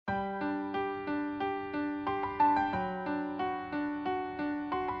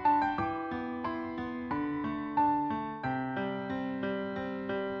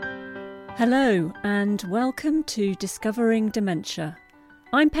Hello and welcome to Discovering Dementia.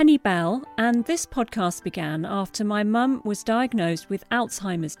 I'm Penny Bell and this podcast began after my mum was diagnosed with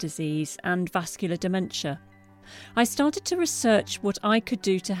Alzheimer's disease and vascular dementia. I started to research what I could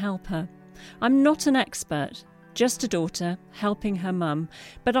do to help her. I'm not an expert, just a daughter helping her mum,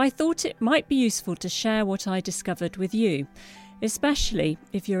 but I thought it might be useful to share what I discovered with you, especially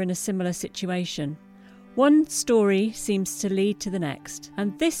if you're in a similar situation. One story seems to lead to the next,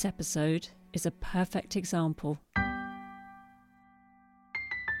 and this episode is a perfect example.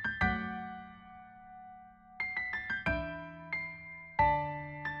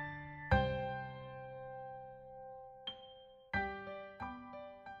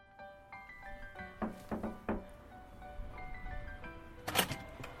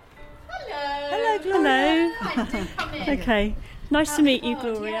 Hello. Okay, nice to meet you,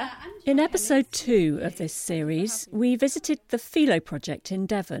 Gloria. In episode 2 of this series, we visited the Philo Project in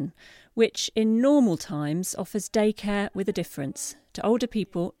Devon, which in normal times offers daycare with a difference to older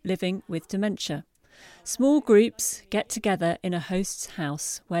people living with dementia. Small groups get together in a host's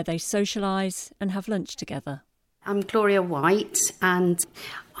house where they socialise and have lunch together. I'm Gloria White and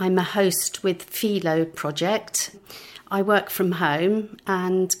I'm a host with Philo Project. I work from home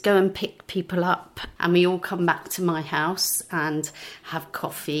and go and pick people up, and we all come back to my house and have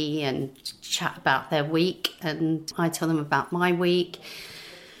coffee and chat about their week, and I tell them about my week.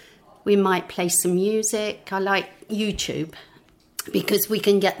 We might play some music. I like YouTube because we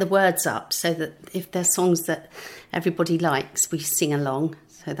can get the words up so that if there's songs that everybody likes, we sing along,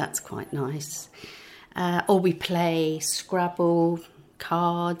 so that's quite nice. Or we play Scrabble,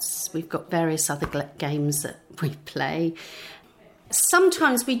 cards. We've got various other games that we play.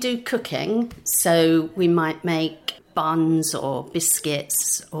 Sometimes we do cooking, so we might make buns or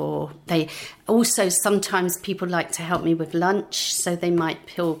biscuits, or they also sometimes people like to help me with lunch, so they might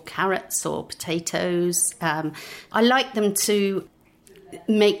peel carrots or potatoes. I like them to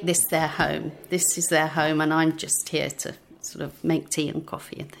make this their home. This is their home, and I'm just here to sort of make tea and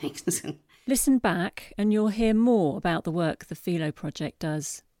coffee and things. Listen back and you'll hear more about the work the Philo Project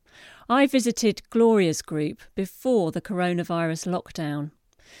does. I visited Gloria's group before the coronavirus lockdown.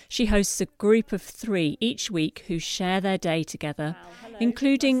 She hosts a group of 3 each week who share their day together,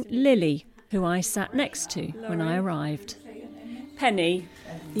 including Lily, who I sat next to when I arrived. Penny.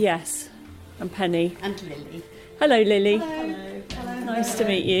 Yes, and Penny. And Lily. Hello, Lily. Hello. Nice to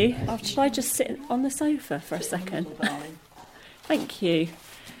meet you. Should I just sit on the sofa for a second? Thank you.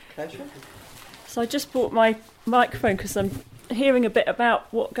 Pleasure. So I just brought my microphone because I'm hearing a bit about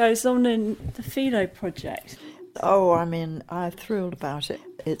what goes on in the Philo Project. Oh, I'm thrilled about it.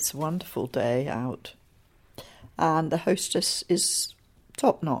 It's a wonderful day out. And the hostess is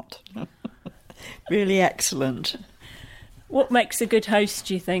top-notch. Really excellent. What makes a good host,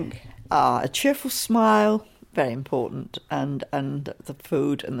 do you think? A cheerful smile, very important. And the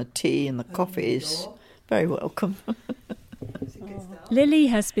food and the tea and the coffee is very welcome. Lily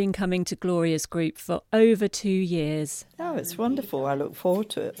has been coming to Gloria's group for over 2 years. Oh, it's wonderful. I look forward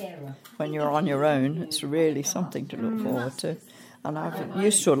to it. When you're on your own, it's really something to look forward to. And I've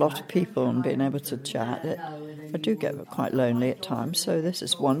used to a lot of people and being able to chat. I do get quite lonely at times, so this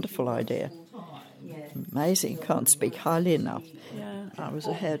is a wonderful idea. Amazing. Can't speak highly enough. Yeah. I was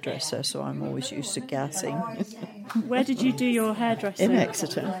a hairdresser, so I'm always used to gassing. Where did you do your hairdressing? In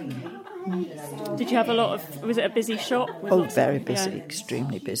Exeter. Did you have was it a busy shop? Oh, very busy,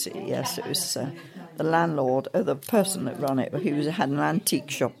 extremely busy. Yes, it was the landlord, the person that ran it, had an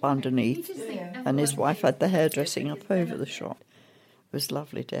antique shop underneath, and his wife had the hairdressing up over the shop. It was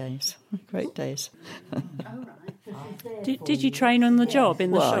lovely days, great days. Did you train on the job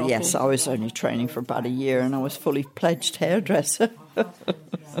in the shop? Well, yes, I was only training for about a year, and I was fully pledged hairdresser.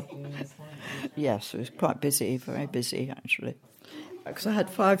 Yes, it was quite busy, very busy, actually. Because I had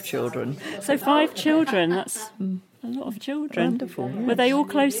 5 children. So 5 children, that's a lot of children. Wonderful, yes. Were they all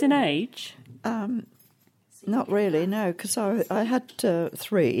close in age? Not really, no, because I had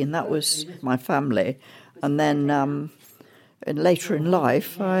 3, and that was my family. And then later in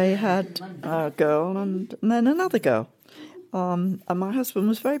life, I had a girl and then another girl. And my husband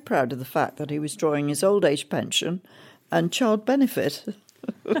was very proud of the fact that he was drawing his old age pension and child benefit.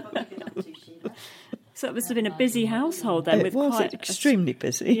 So it must have been a busy household then. It was extremely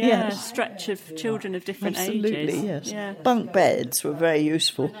busy, yes. Stretch of children of different Absolutely, ages. Yes. Yeah. Bunk beds were very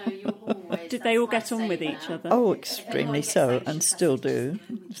useful. Did they all get on with each other? Oh, extremely so, and still do.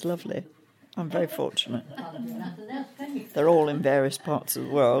 It's lovely. I'm very fortunate. They're all in various parts of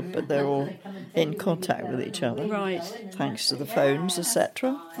the world, but they're all in contact with each other. Right. Thanks to the phones,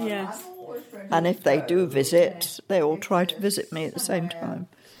 etc. Yes. And if they do visit, they all try to visit me at the same time.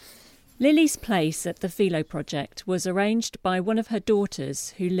 Lily's place at the Philo Project was arranged by one of her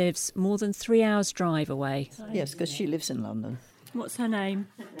daughters who lives more than 3 hours' drive away. Yes, because she lives in London. What's her name?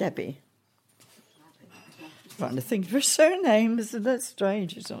 Debbie. Trying to think of her surname, isn't that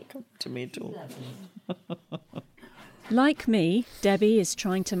strange? It's not coming to me at all. Like me, Debbie is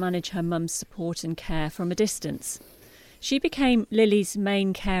trying to manage her mum's support and care from a distance. She became Lily's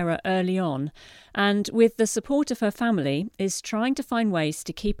main carer early on, and with the support of her family, is trying to find ways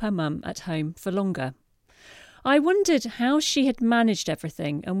to keep her mum at home for longer. I wondered how she had managed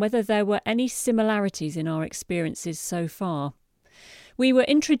everything and whether there were any similarities in our experiences so far. We were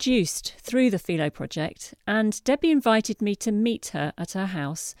introduced through the Philo Project, and Debbie invited me to meet her at her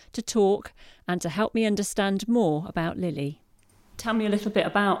house to talk and to help me understand more about Lily. Tell me a little bit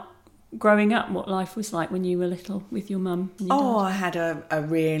about growing up, what life was like when you were little with your mum and your dad. I had a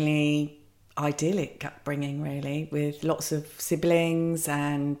really idyllic upbringing, really, with lots of siblings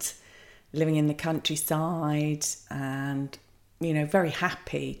and living in the countryside and, very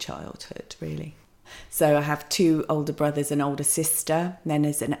happy childhood, really. So I have 2 older brothers and older sister, then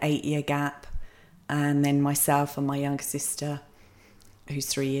there's an 8-year gap, and then myself and my younger sister, who's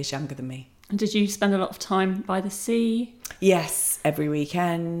 3 years younger than me. And did you spend a lot of time by the sea? Yes, every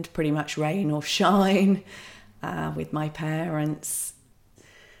weekend, pretty much rain or shine, with my parents.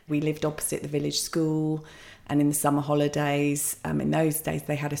 We lived opposite the village school, and in the summer holidays, in those days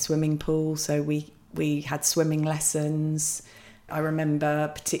they had a swimming pool, so we had swimming lessons. I remember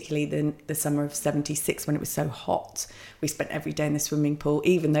particularly the summer of 76 when it was so hot. We spent every day in the swimming pool.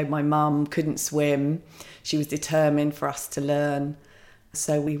 Even though my mum couldn't swim, she was determined for us to learn.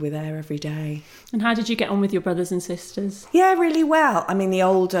 So we were there every day. And how did you get on with your brothers and sisters? Yeah, really well. I mean, the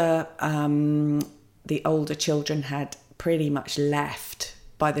older children had pretty much left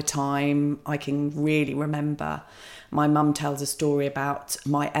by the time I can really remember. My mum tells a story about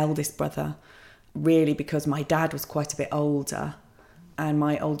my eldest brother, really because my dad was quite a bit older, and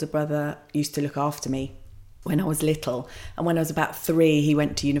my older brother used to look after me when I was little. And when I was about 3, he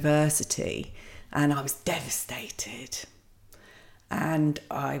went to university, and I was devastated. And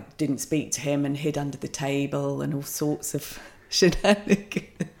I didn't speak to him and hid under the table and all sorts of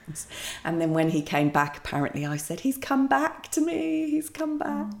shenanigans. And then when he came back, apparently I said, he's come back to me, he's come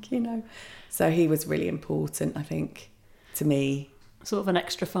back, So he was really important, I think, to me. Sort of an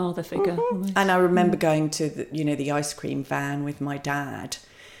extra father figure. Mm-hmm. And I remember going to the ice cream van with my dad,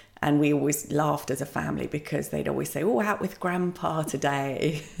 and we always laughed as a family because they'd always say, "Oh, out with Grandpa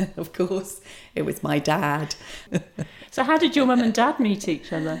today." Of course, it was my dad. So how did your mum and dad meet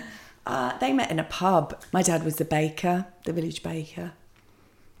each other? They met in a pub. My dad was the baker, the village baker.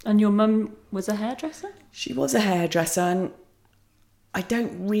 And your mum was a hairdresser? She was a hairdresser, and I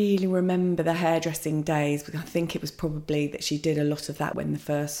don't really remember the hairdressing days, but I think it was probably that she did a lot of that when the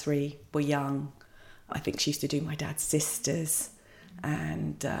first 3 were young. I think she used to do my dad's sisters.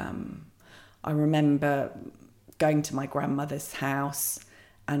 And I remember going to my grandmother's house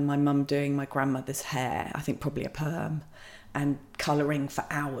and my mum doing my grandmother's hair, I think probably a perm, and colouring for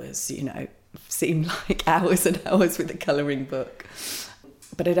hours, seemed like hours and hours with a colouring book.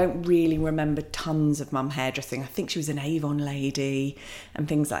 But I don't really remember tons of mum hairdressing. I think she was an Avon lady and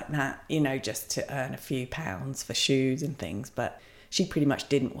things like that, just to earn a few pounds for shoes and things. But she pretty much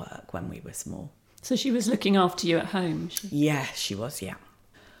didn't work when we were small. So she was looking after you at home? Yeah, she was, yeah.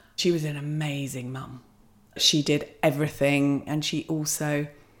 She was an amazing mum. She did everything, and she also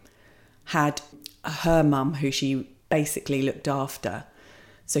had her mum who she basically looked after.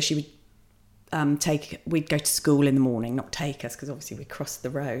 So she would we'd go to school in the morning, not take us because obviously we crossed the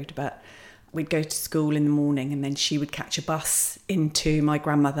road, but we'd go to school in the morning and then she would catch a bus into my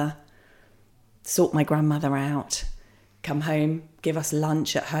grandmother, sort my grandmother out, come home, give us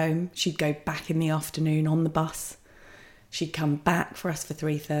lunch at home. She'd go back in the afternoon on the bus. She'd come back for us for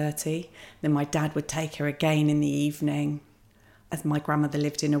 3:30. Then my dad would take her again in the evening, as my grandmother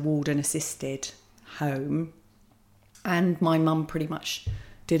lived in a warden-assisted home. And my mum pretty much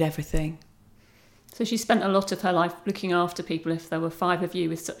did everything. So she spent a lot of her life looking after people if there were 5 of you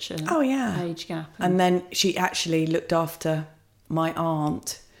with such an age gap. And then she actually looked after my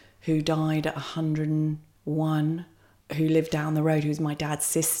aunt, who died at 101, who lived down the road, who was my dad's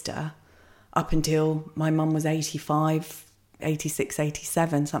sister, up until my mum was 85, 86,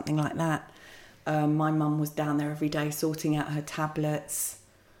 87, something like that. My mum was down there every day sorting out her tablets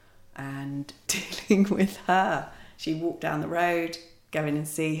and dealing with her. She walked down the road, go in and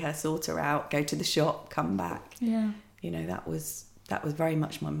see her, sort her out, go to the shop, come back. Yeah. That was very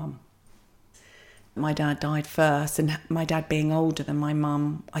much my mum. My dad died first, and my dad being older than my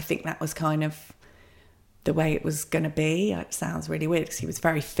mum, I think that was kind of the way it was going to be. It sounds really weird because he was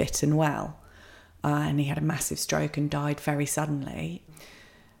very fit and well, and he had a massive stroke and died very suddenly.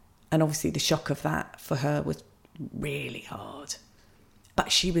 And obviously the shock of that for her was really hard.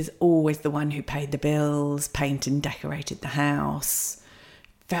 But she was always the one who paid the bills, painted and decorated the house.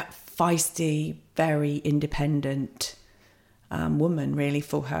 That feisty, very independent woman, really,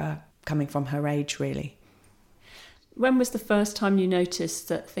 for her, coming from her age, really. When was the first time you noticed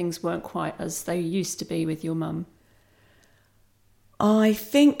that things weren't quite as they used to be with your mum? I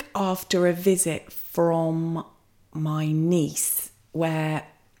think after a visit from my niece, where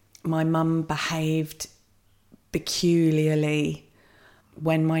my mum behaved peculiarly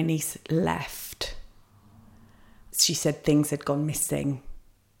when my niece left. She said things had gone missing.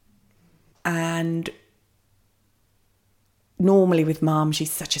 And normally with mum,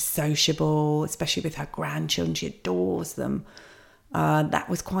 she's such a sociable, especially with her grandchildren, she adores them. That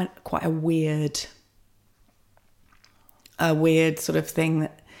was quite a weird sort of thing,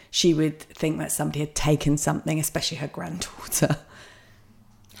 that she would think that somebody had taken something, especially her granddaughter.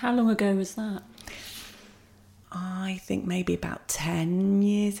 How long ago was that? I think maybe about 10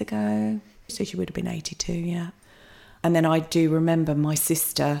 years ago. So she would have been 82, yeah. And then I do remember my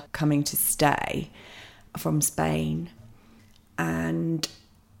sister coming to stay from Spain and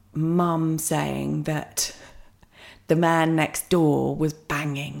mum saying that the man next door was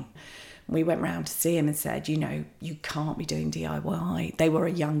banging. We went round to see him and said, you know, you can't be doing DIY. They were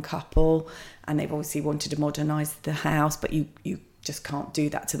a young couple and they've obviously wanted to modernise the house, but you just can't do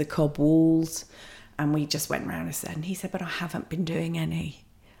that to the cob walls. And we just went round and said, and he said, but I haven't been doing any.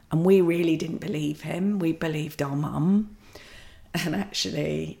 And we really didn't believe him. We believed our mum. And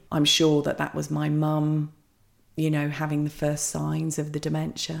actually, I'm sure that was my mum, you know, having the first signs of the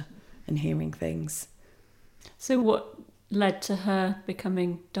dementia and hearing things. So what led to her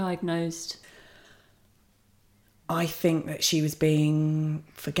becoming diagnosed? I think that she was being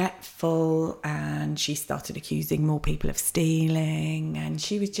forgetful and she started accusing more people of stealing, and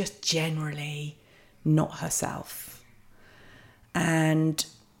she was just generally not herself. And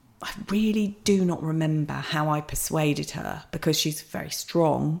I really do not remember how I persuaded her, because she's very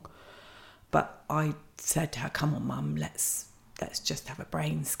strong. But I said to her, come on, Mum, let's just have a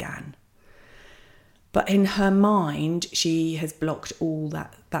brain scan. But in her mind, she has blocked all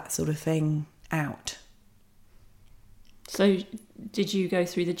that sort of thing out. So did you go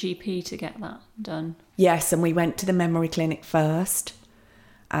through the GP to get that done? Yes, and we went to the memory clinic first.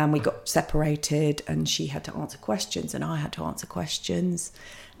 And we got separated, and she had to answer questions and I had to answer questions.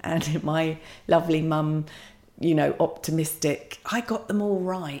 And my lovely mum, you know, optimistic, I got them all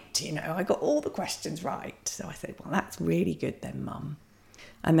right, you know, I got all the questions right. So I said, well, that's really good then, Mum.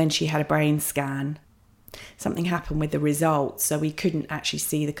 And then she had a brain scan. Something happened with the results, so we couldn't actually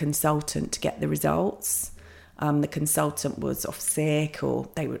see the consultant to get the results. The consultant was off sick, or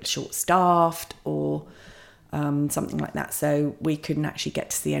they were short-staffed, or something like that. So we couldn't actually get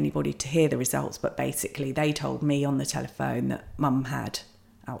to see anybody to hear the results. But basically, they told me on the telephone that Mum had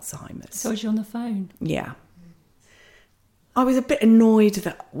Alzheimer's. So was you on the phone? Yeah. I was a bit annoyed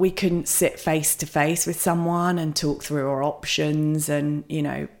that we couldn't sit face to face with someone and talk through our options, and, you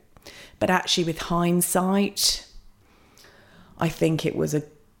know, but actually with hindsight, I think it was a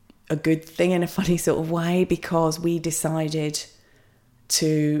good thing in a funny sort of way, because we decided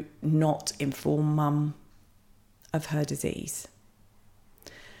to not inform Mum of her disease.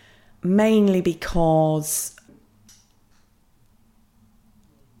 Mainly because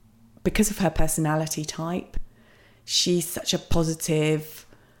of her personality type. She's such a positive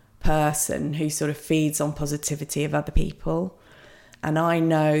person who sort of feeds on positivity of other people. And I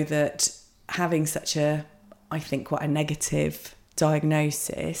know that having such I think quite a negative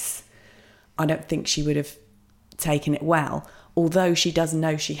diagnosis, I don't think she would have taken it well, although she does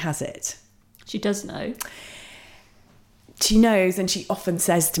know she has it. She does know? She knows, and she often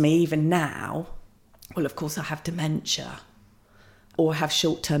says to me, even now, well, of course I have dementia, or have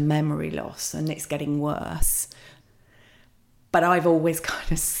short-term memory loss, and it's getting worse. But I've always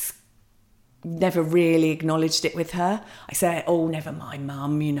kind of never really acknowledged it with her. I say, oh, never mind,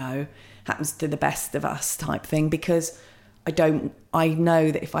 Mum, you know, happens to the best of us type thing, because I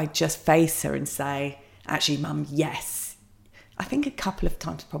know that if I just face her and say, actually, Mum, yes, I think a couple of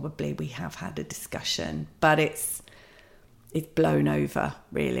times probably we have had a discussion, but it's blown over,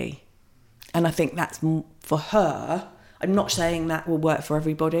 really. And I think that's for her. I'm not saying that will work for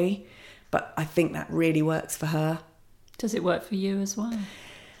everybody, but I think that really works for her. Does it work for you as well?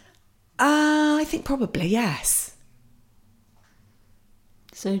 I think probably, yes.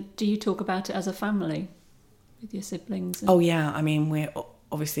 So do you talk about it as a family with your siblings? Oh, yeah. I mean, we're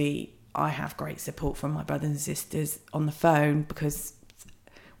obviously I have great support from my brothers and sisters on the phone because,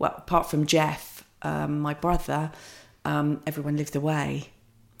 well, apart from Jeff, my brother, everyone lives away.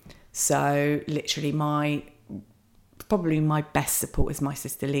 So literally probably my best support is my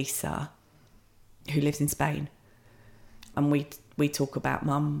sister Lisa, who lives in Spain. And we talk about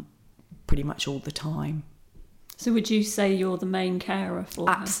Mum pretty much all the time. So would you say you're the main carer for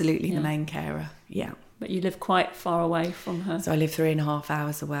her? Absolutely, the main carer, yeah. But you live quite far away from her. So I live 3.5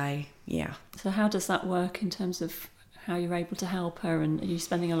 hours away, yeah. So how does that work in terms of how you're able to help her? And are you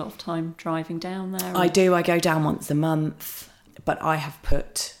spending a lot of time driving down there? I do. I go down once a month, but I have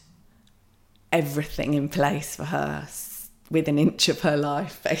put everything in place for her within an inch of her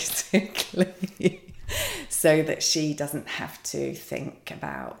life, basically, so that she doesn't have to think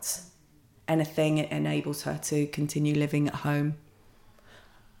about anything. It enables her to continue living at home.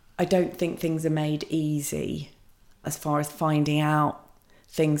 I don't think things are made easy as far as finding out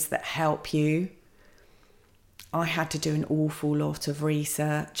things that help you. I had to do an awful lot of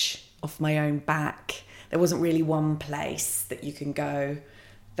research off my own back. There wasn't really one place that you can go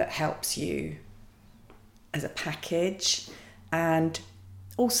that helps you as a package. And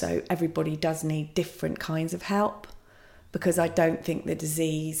also, everybody does need different kinds of help, because I don't think the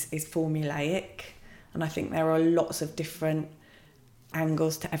disease is formulaic. And I think there are lots of different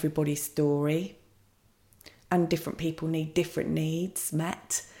angles to everybody's story. And different people need different needs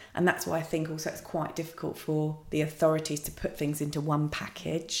met. And that's why I think also it's quite difficult for the authorities to put things into one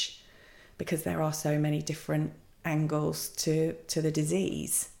package, because there are so many different angles to the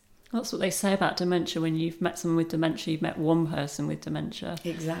disease. That's what they say about dementia. When you've met someone with dementia, you've met one person with dementia.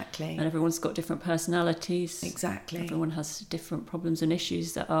 Exactly. And everyone's got different personalities. Exactly. Everyone has different problems and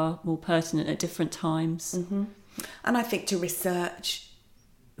issues that are more pertinent at different times. Mm-hmm. And I think to research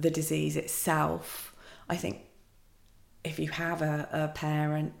the disease itself, I think if you have a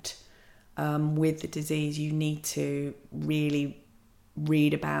parent with the disease, you need to really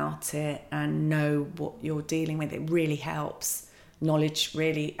read about it and know what you're dealing with. It really helps. Knowledge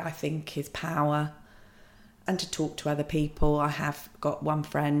really, I think, is power. And to talk to other people. I have got one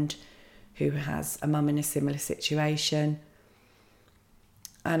friend who has a mum in a similar situation.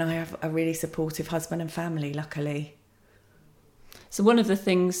 And I have a really supportive husband and family, luckily. So one of the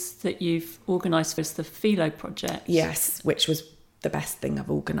things that you've organised was the Philo project. Yes, which was the best thing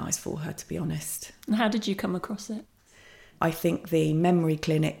I've organised for her, to be honest. And how did you come across it? I think the memory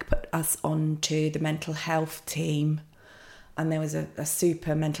clinic put us onto the mental health team, and there was a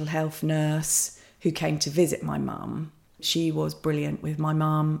super mental health nurse who came to visit my mum. She was brilliant with my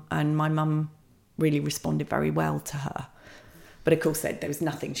mum, and my mum really responded very well to her. But of course there was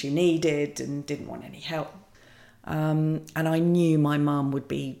nothing she needed and didn't want any help. And I knew my mum would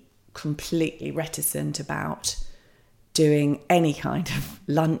be completely reticent about doing any kind of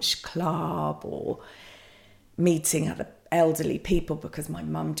lunch club or meeting other elderly people, because my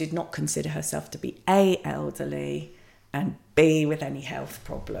mum did not consider herself to be A, elderly, and B, with any health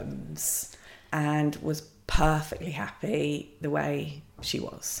problems, and was perfectly happy the way she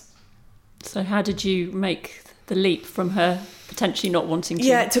was. So how did you make the leap from her potentially not wanting to?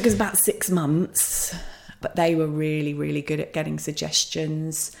 Yeah, it took us about 6 months, but they were really, really good at getting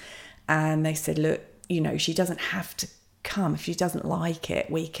suggestions. And they said, look, you know, she doesn't have to come. If she doesn't like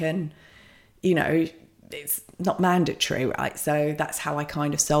it, we can, you know, it's not mandatory, right? So that's how I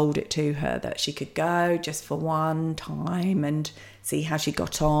kind of sold it to her, that she could go just for one time and see how she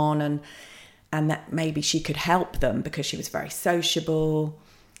got on, and that maybe she could help them because she was very sociable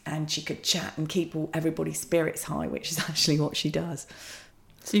and she could chat and keep everybody's spirits high, which is actually what she does.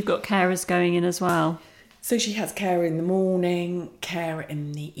 So you've got carers going in as well? So she has care in the morning, care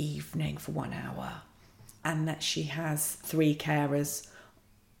in the evening for 1 hour, and that she has 3 carers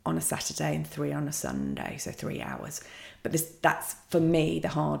on a Saturday and 3 on a Sunday, so 3 hours. But that's, for me, the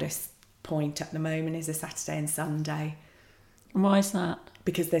hardest point at the moment is a Saturday and Sunday. And why is that?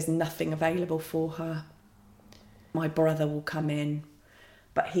 Because there's nothing available for her. My brother will come in,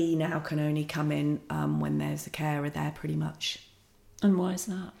 but he now can only come in when there's a carer there, pretty much. And why is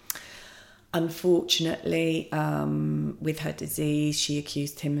that? Unfortunately, with her disease, she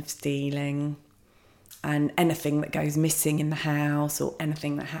accused him of stealing. And anything that goes missing in the house or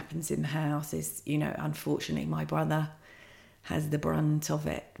anything that happens in the house is, you know, unfortunately, my brother has the brunt of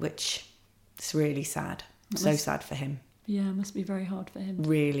it, which is really sad. So sad for him. Yeah, it must be very hard for him.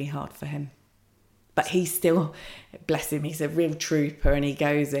 Really hard for him. But he's still, bless him, he's a real trooper, and he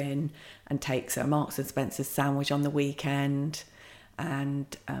goes in and takes her Marks and Spencer's sandwich on the weekend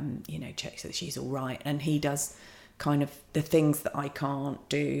and, you know, checks that she's all right. And he does kind of the things that I can't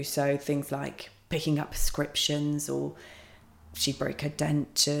do. So things like picking up prescriptions or she broke her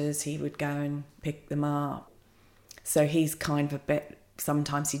dentures, he would go and pick them up. So he's kind of a bit,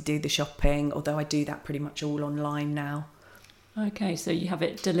 sometimes he'd do the shopping, although I do that pretty much all online now. Okay, so you have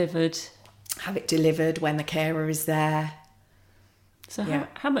it delivered? Have it delivered when the carer is there. So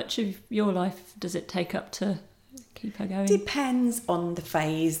how much of your life does it take up to keep her going? Depends on the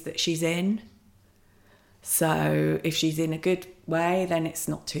phase that she's in. So if she's in a good way, then it's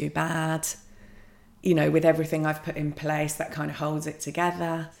not too bad. You know, with everything I've put in place, that kind of holds it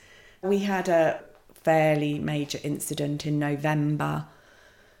together. We had a fairly major incident in November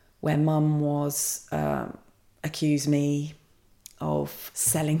where Mum was accused me of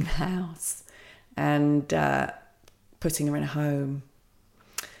selling the house and putting her in a home.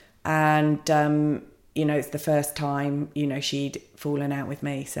 And, you know, it's the first time, you know, she'd fallen out with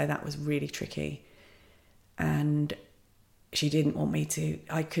me. So that was really tricky. And she didn't want me to,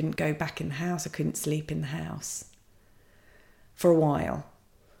 I couldn't go back in the house. I couldn't sleep in the house for a while.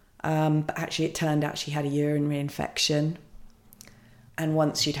 But actually it turned out she had a urinary infection. And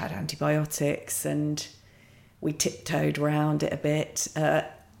once she'd had antibiotics and we tiptoed around it a bit,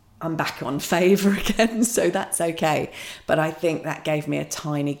 I'm back on favour again, so that's okay. But I think that gave me a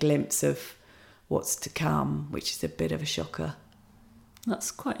tiny glimpse of what's to come, which is a bit of a shocker.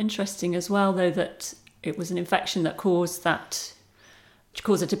 That's quite interesting as well, though, that it was an infection that caused her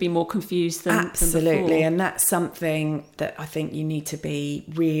to be more confused than Absolutely, before. And that's something that I think you need to be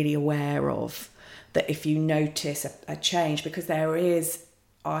really aware of, that if you notice a change, because there is,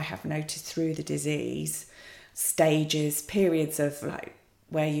 I have noticed through the disease, stages, periods of like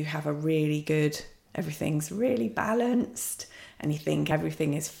where you have a really good, everything's really balanced and you think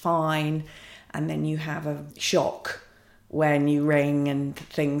everything is fine, and then you have a shock when you ring and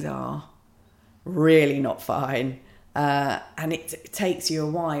things are really not fine, and it takes you a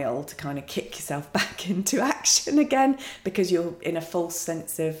while to kind of kick yourself back into action again, because you're in a false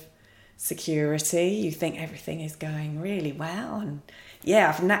sense of security. You think everything is going really well, and yeah,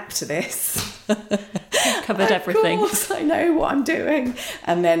 I've napped this. Covered everything. Of course, I know what I'm doing.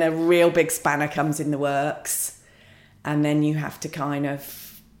 And then a real big spanner comes in the works, and then you have to kind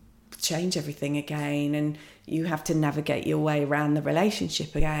of change everything again, and you have to navigate your way around the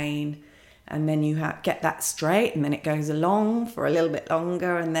relationship again, and then you get that straight, and then it goes along for a little bit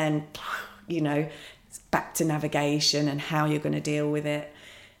longer, and then, you know, it's back to navigation and how you're going to deal with it.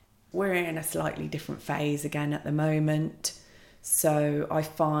 We're in a slightly different phase again at the moment. So I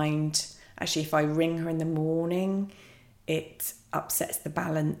find, actually, if I ring her in the morning, it upsets the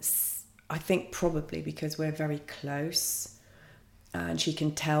balance. I think probably because we're very close and she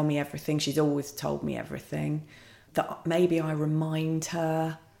can tell me everything. She's always told me everything. That maybe I remind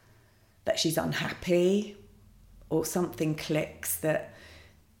her that she's unhappy, or something clicks that,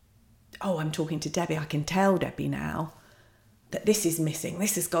 oh, I'm talking to Debbie. I can tell Debbie now that this is missing.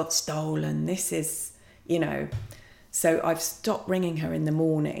 This has got stolen. This is, you know. So I've stopped ringing her in the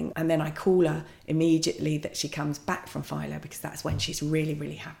morning, and then I call her immediately that she comes back from philo, because that's when she's really,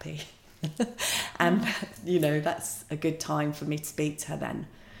 really happy. And, you know, that's a good time for me to speak to her then.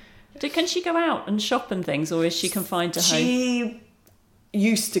 Can she go out and shop and things, or is she confined to home? She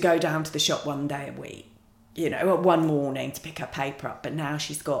used to go down to the shop one day a week, you know, one morning to pick her paper up. But now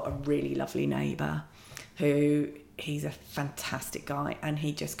she's got a really lovely neighbour who, he's a fantastic guy, and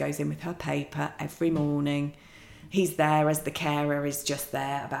he just goes in with her paper every morning. He's there as the carer is just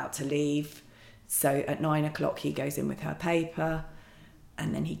there about to leave. So at 9:00 he goes in with her paper,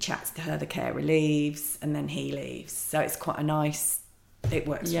 and then he chats to her, the carer leaves, and then he leaves. So it's quite a nice, it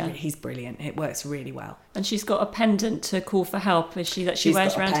works, yeah. He's brilliant. It works really well. And she's got a pendant to call for help, is she, that she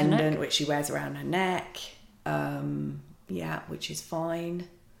wears around her neck? She's got a pendant which she wears around her neck, which is fine.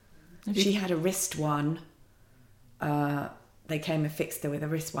 She had a wrist one. They came and fixed her with a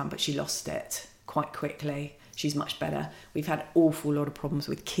wrist one, but she lost it quite quickly. She's much better. We've had an awful lot of problems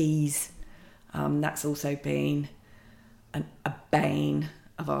with keys. That's also been a bane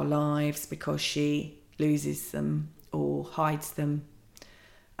of our lives, because she loses them or hides them.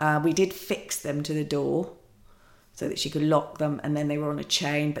 We did fix them to the door so that she could lock them, and then they were on a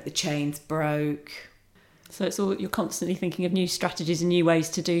chain, but the chains broke. So it's all, you're constantly thinking of new strategies and new ways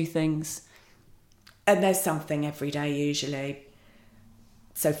to do things. And there's something every day usually.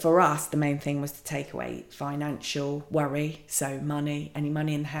 So for us, the main thing was to take away financial worry. So money, any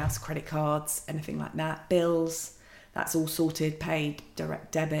money in the house, credit cards, anything like that, bills, that's all sorted, paid,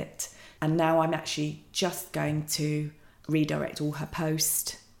 direct debit. And now I'm actually just going to redirect all her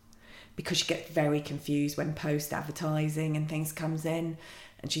post, because she gets very confused when post advertising and things comes in,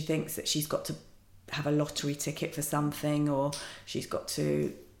 and she thinks that she's got to have a lottery ticket for something, or she's got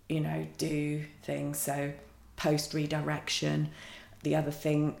to, you know, do things. So post redirection. The other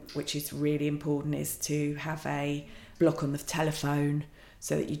thing, which is really important, is to have a block on the telephone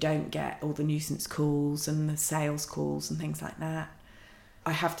so that you don't get all the nuisance calls and the sales calls and things like that.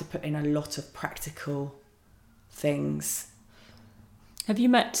 I have to put in a lot of practical things. Have you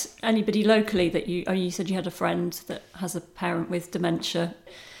met anybody locally that you said you had a friend that has a parent with dementia?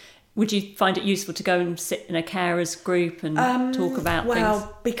 Would you find it useful to go and sit in a carers group and talk about things?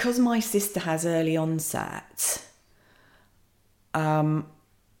 Well, because my sister has early onset,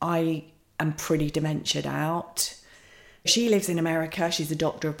 I am pretty dementiaed out. She lives in America. She's a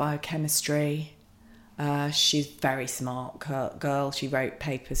doctor of biochemistry. She's a very smart girl. She wrote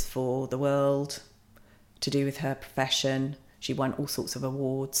papers for the world to do with her profession. She won all sorts of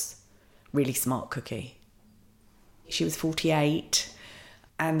awards. Really smart cookie. She was 48,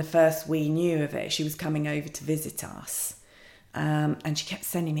 and the first we knew of it, she was coming over to visit us. And she kept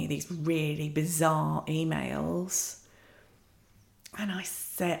sending me these really bizarre emails. And I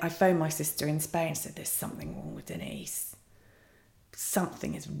phoned my sister in Spain and said, there's something wrong with Denise.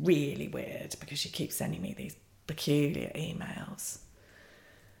 Something is really weird, because she keeps sending me these peculiar emails.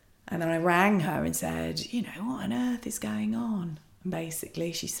 And then I rang her and said, what on earth is going on? And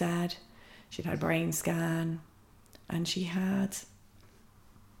basically she said she'd had a brain scan and she had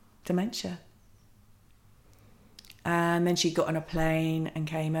dementia. And then she got on a plane and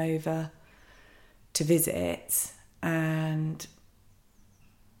came over to visit, and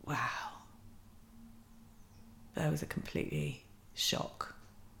wow, that was a completely shock.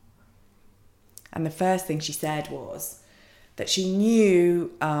 And the first thing she said was that she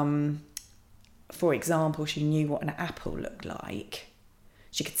knew, for example, she knew what an apple looked like.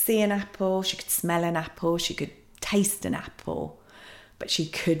 She could see an apple, she could smell an apple, she could taste an apple, but she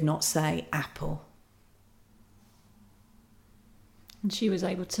could not say apple. And she was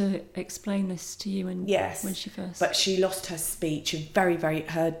able to explain this to you when she first... But she lost her speech.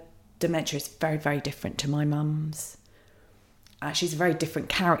 Her dementia is very, very different to my mum's. She's a very different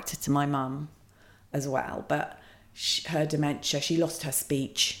character to my mum as well, but her dementia, she lost her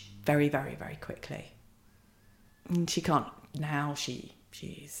speech very, very, very quickly. And she can't now.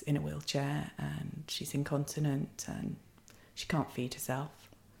 She's in a wheelchair and she's incontinent and she can't feed herself.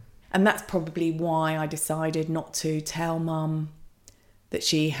 And that's probably why I decided not to tell Mum that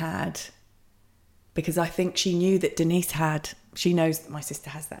she had, because I think she knew that Denise had. She knows that my sister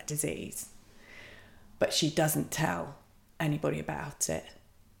has that disease, but she doesn't tell anybody about it.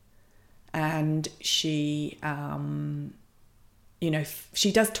 And she,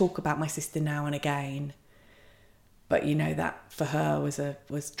 she does talk about my sister now and again, but that for her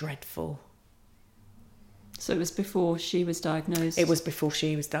was dreadful. So it was before she was diagnosed? It was before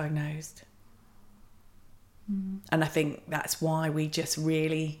she was diagnosed. And I think that's why we just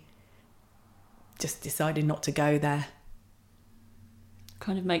decided not to go there.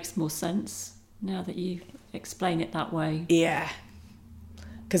 Kind of makes more sense now that you explain it that way. Yeah.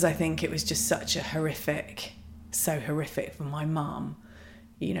 Because I think it was just such a so horrific for my mum.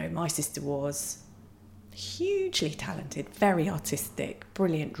 My sister was hugely talented, very artistic,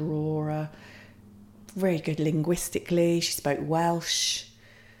 brilliant drawer, very good linguistically. She spoke Welsh.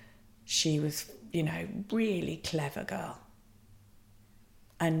 She was, really clever girl.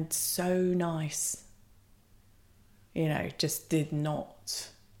 And so nice. Just did not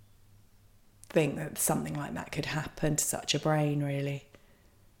think that something like that could happen to such a brain, really.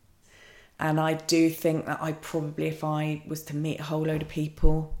 And I do think that I probably, if I was to meet a whole load of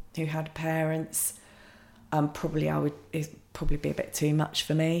people who had parents, it'd probably be a bit too much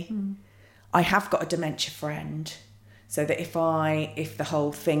for me. I have got a dementia friend, so that if the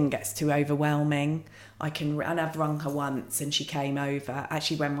whole thing gets too overwhelming, and I've rung her once and she came over,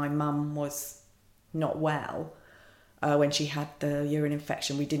 actually when my mum was not well, when she had the urine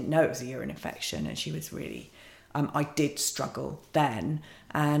infection. We didn't know it was a urine infection, and she was really... I did struggle then,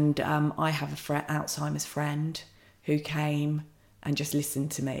 and I have a Alzheimer's friend who came and just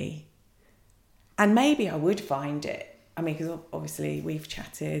listened to me. And maybe I would find it, because obviously we've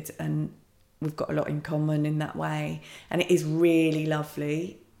chatted and we've got a lot in common in that way, and it is really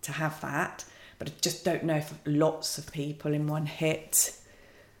lovely to have that, but I just don't know if lots of people in one hit.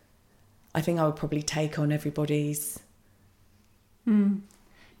 I think I would probably take on everybody's.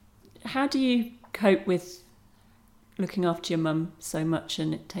 How do you cope with looking after your mum so much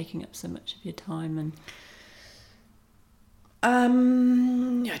and it taking up so much of your time?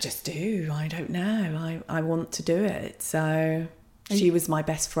 And I just do. I don't know. I want to do it. So she was my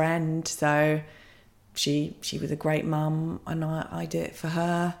best friend. So she was a great mum, and I do it for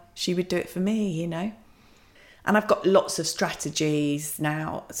her. She would do it for me, And I've got lots of strategies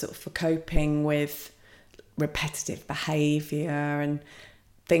now, sort of for coping with repetitive behaviour and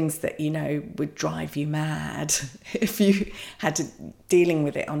things that, you know, would drive you mad if you had to dealing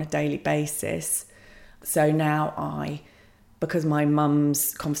with it on a daily basis. So now because my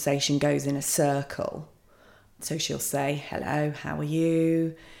mum's conversation goes in a circle, so she'll say, hello, how are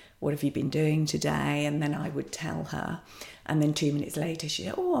you? What have you been doing today? And then I would tell her. And then 2 minutes later, she'd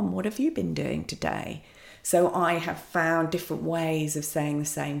say, oh, and what have you been doing today? So I have found different ways of saying the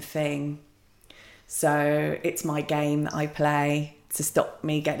same thing. So it's my game that I play to stop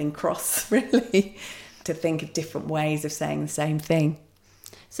me getting cross, really, to think of different ways of saying the same thing.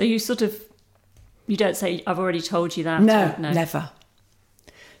 So you don't say, I've already told you that? No, never.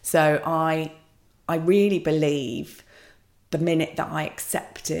 So I really believe the minute that I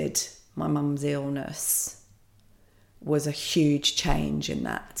accepted my mum's illness was a huge change in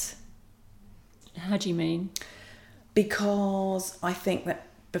that. How do you mean? Because I think that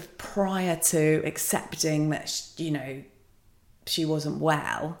prior to accepting that, you know, she wasn't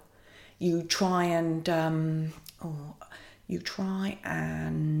well, you try and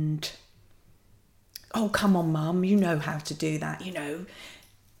oh, come on, Mum, you know how to do that, you know.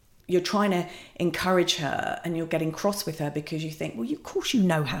 You're trying to encourage her and you're getting cross with her because you think, well, of course you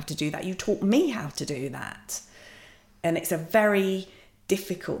know how to do that. You taught me how to do that. And it's a very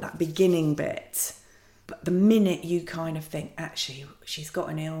difficult, that beginning bit. But the minute you kind of think, actually, she's got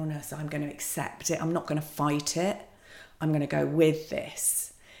an illness, I'm going to accept it. I'm not going to fight it. I'm going to go with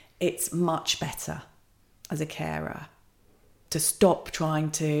this. It's much better as a carer to stop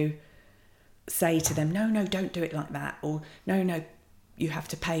trying to say to them, no, don't do it like that. Or no, you have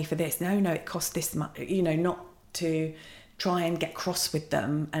to pay for this. No, it costs this much. You know, not to try and get cross with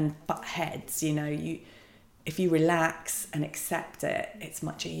them and butt heads. You know, if you relax and accept it, it's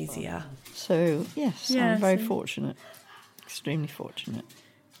much easier. So, yes, I'm very fortunate, extremely fortunate.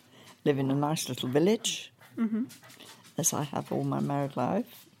 Live in a nice little village, as I have all my married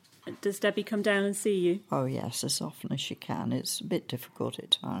life. Does Debbie come down and see you? Oh, yes, as often as she can. It's a bit difficult at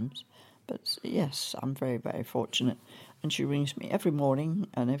times. But, yes, I'm very, very fortunate. And she rings me every morning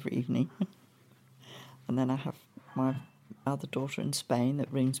and every evening. And then I have my other daughter in Spain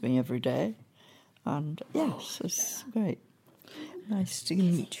that rings me every day. And, yes, it's great. Nice to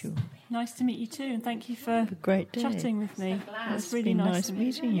meet you. Nice to meet you too, and thank you for great day. Chatting with me. It was really nice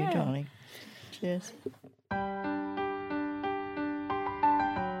meeting you, darling. Cheers.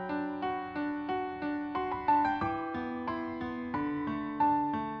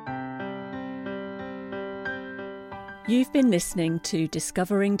 You've been listening to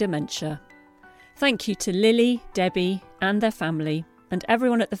Discovering Dementia. Thank you to Lily, Debbie and their family, and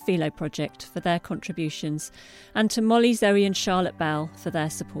everyone at the Philo Project for their contributions, and to Molly, Zoe and Charlotte Bell for their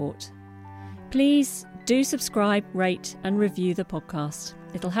support. Please do subscribe, rate and review the podcast.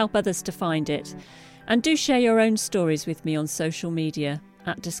 It'll help others to find it. And do share your own stories with me on social media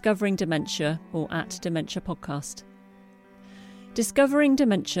at Discovering Dementia or at Dementia Podcast. Discovering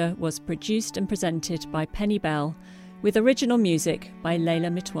Dementia was produced and presented by Penny Bell, with original music by Leila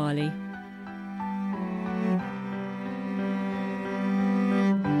Mitwali.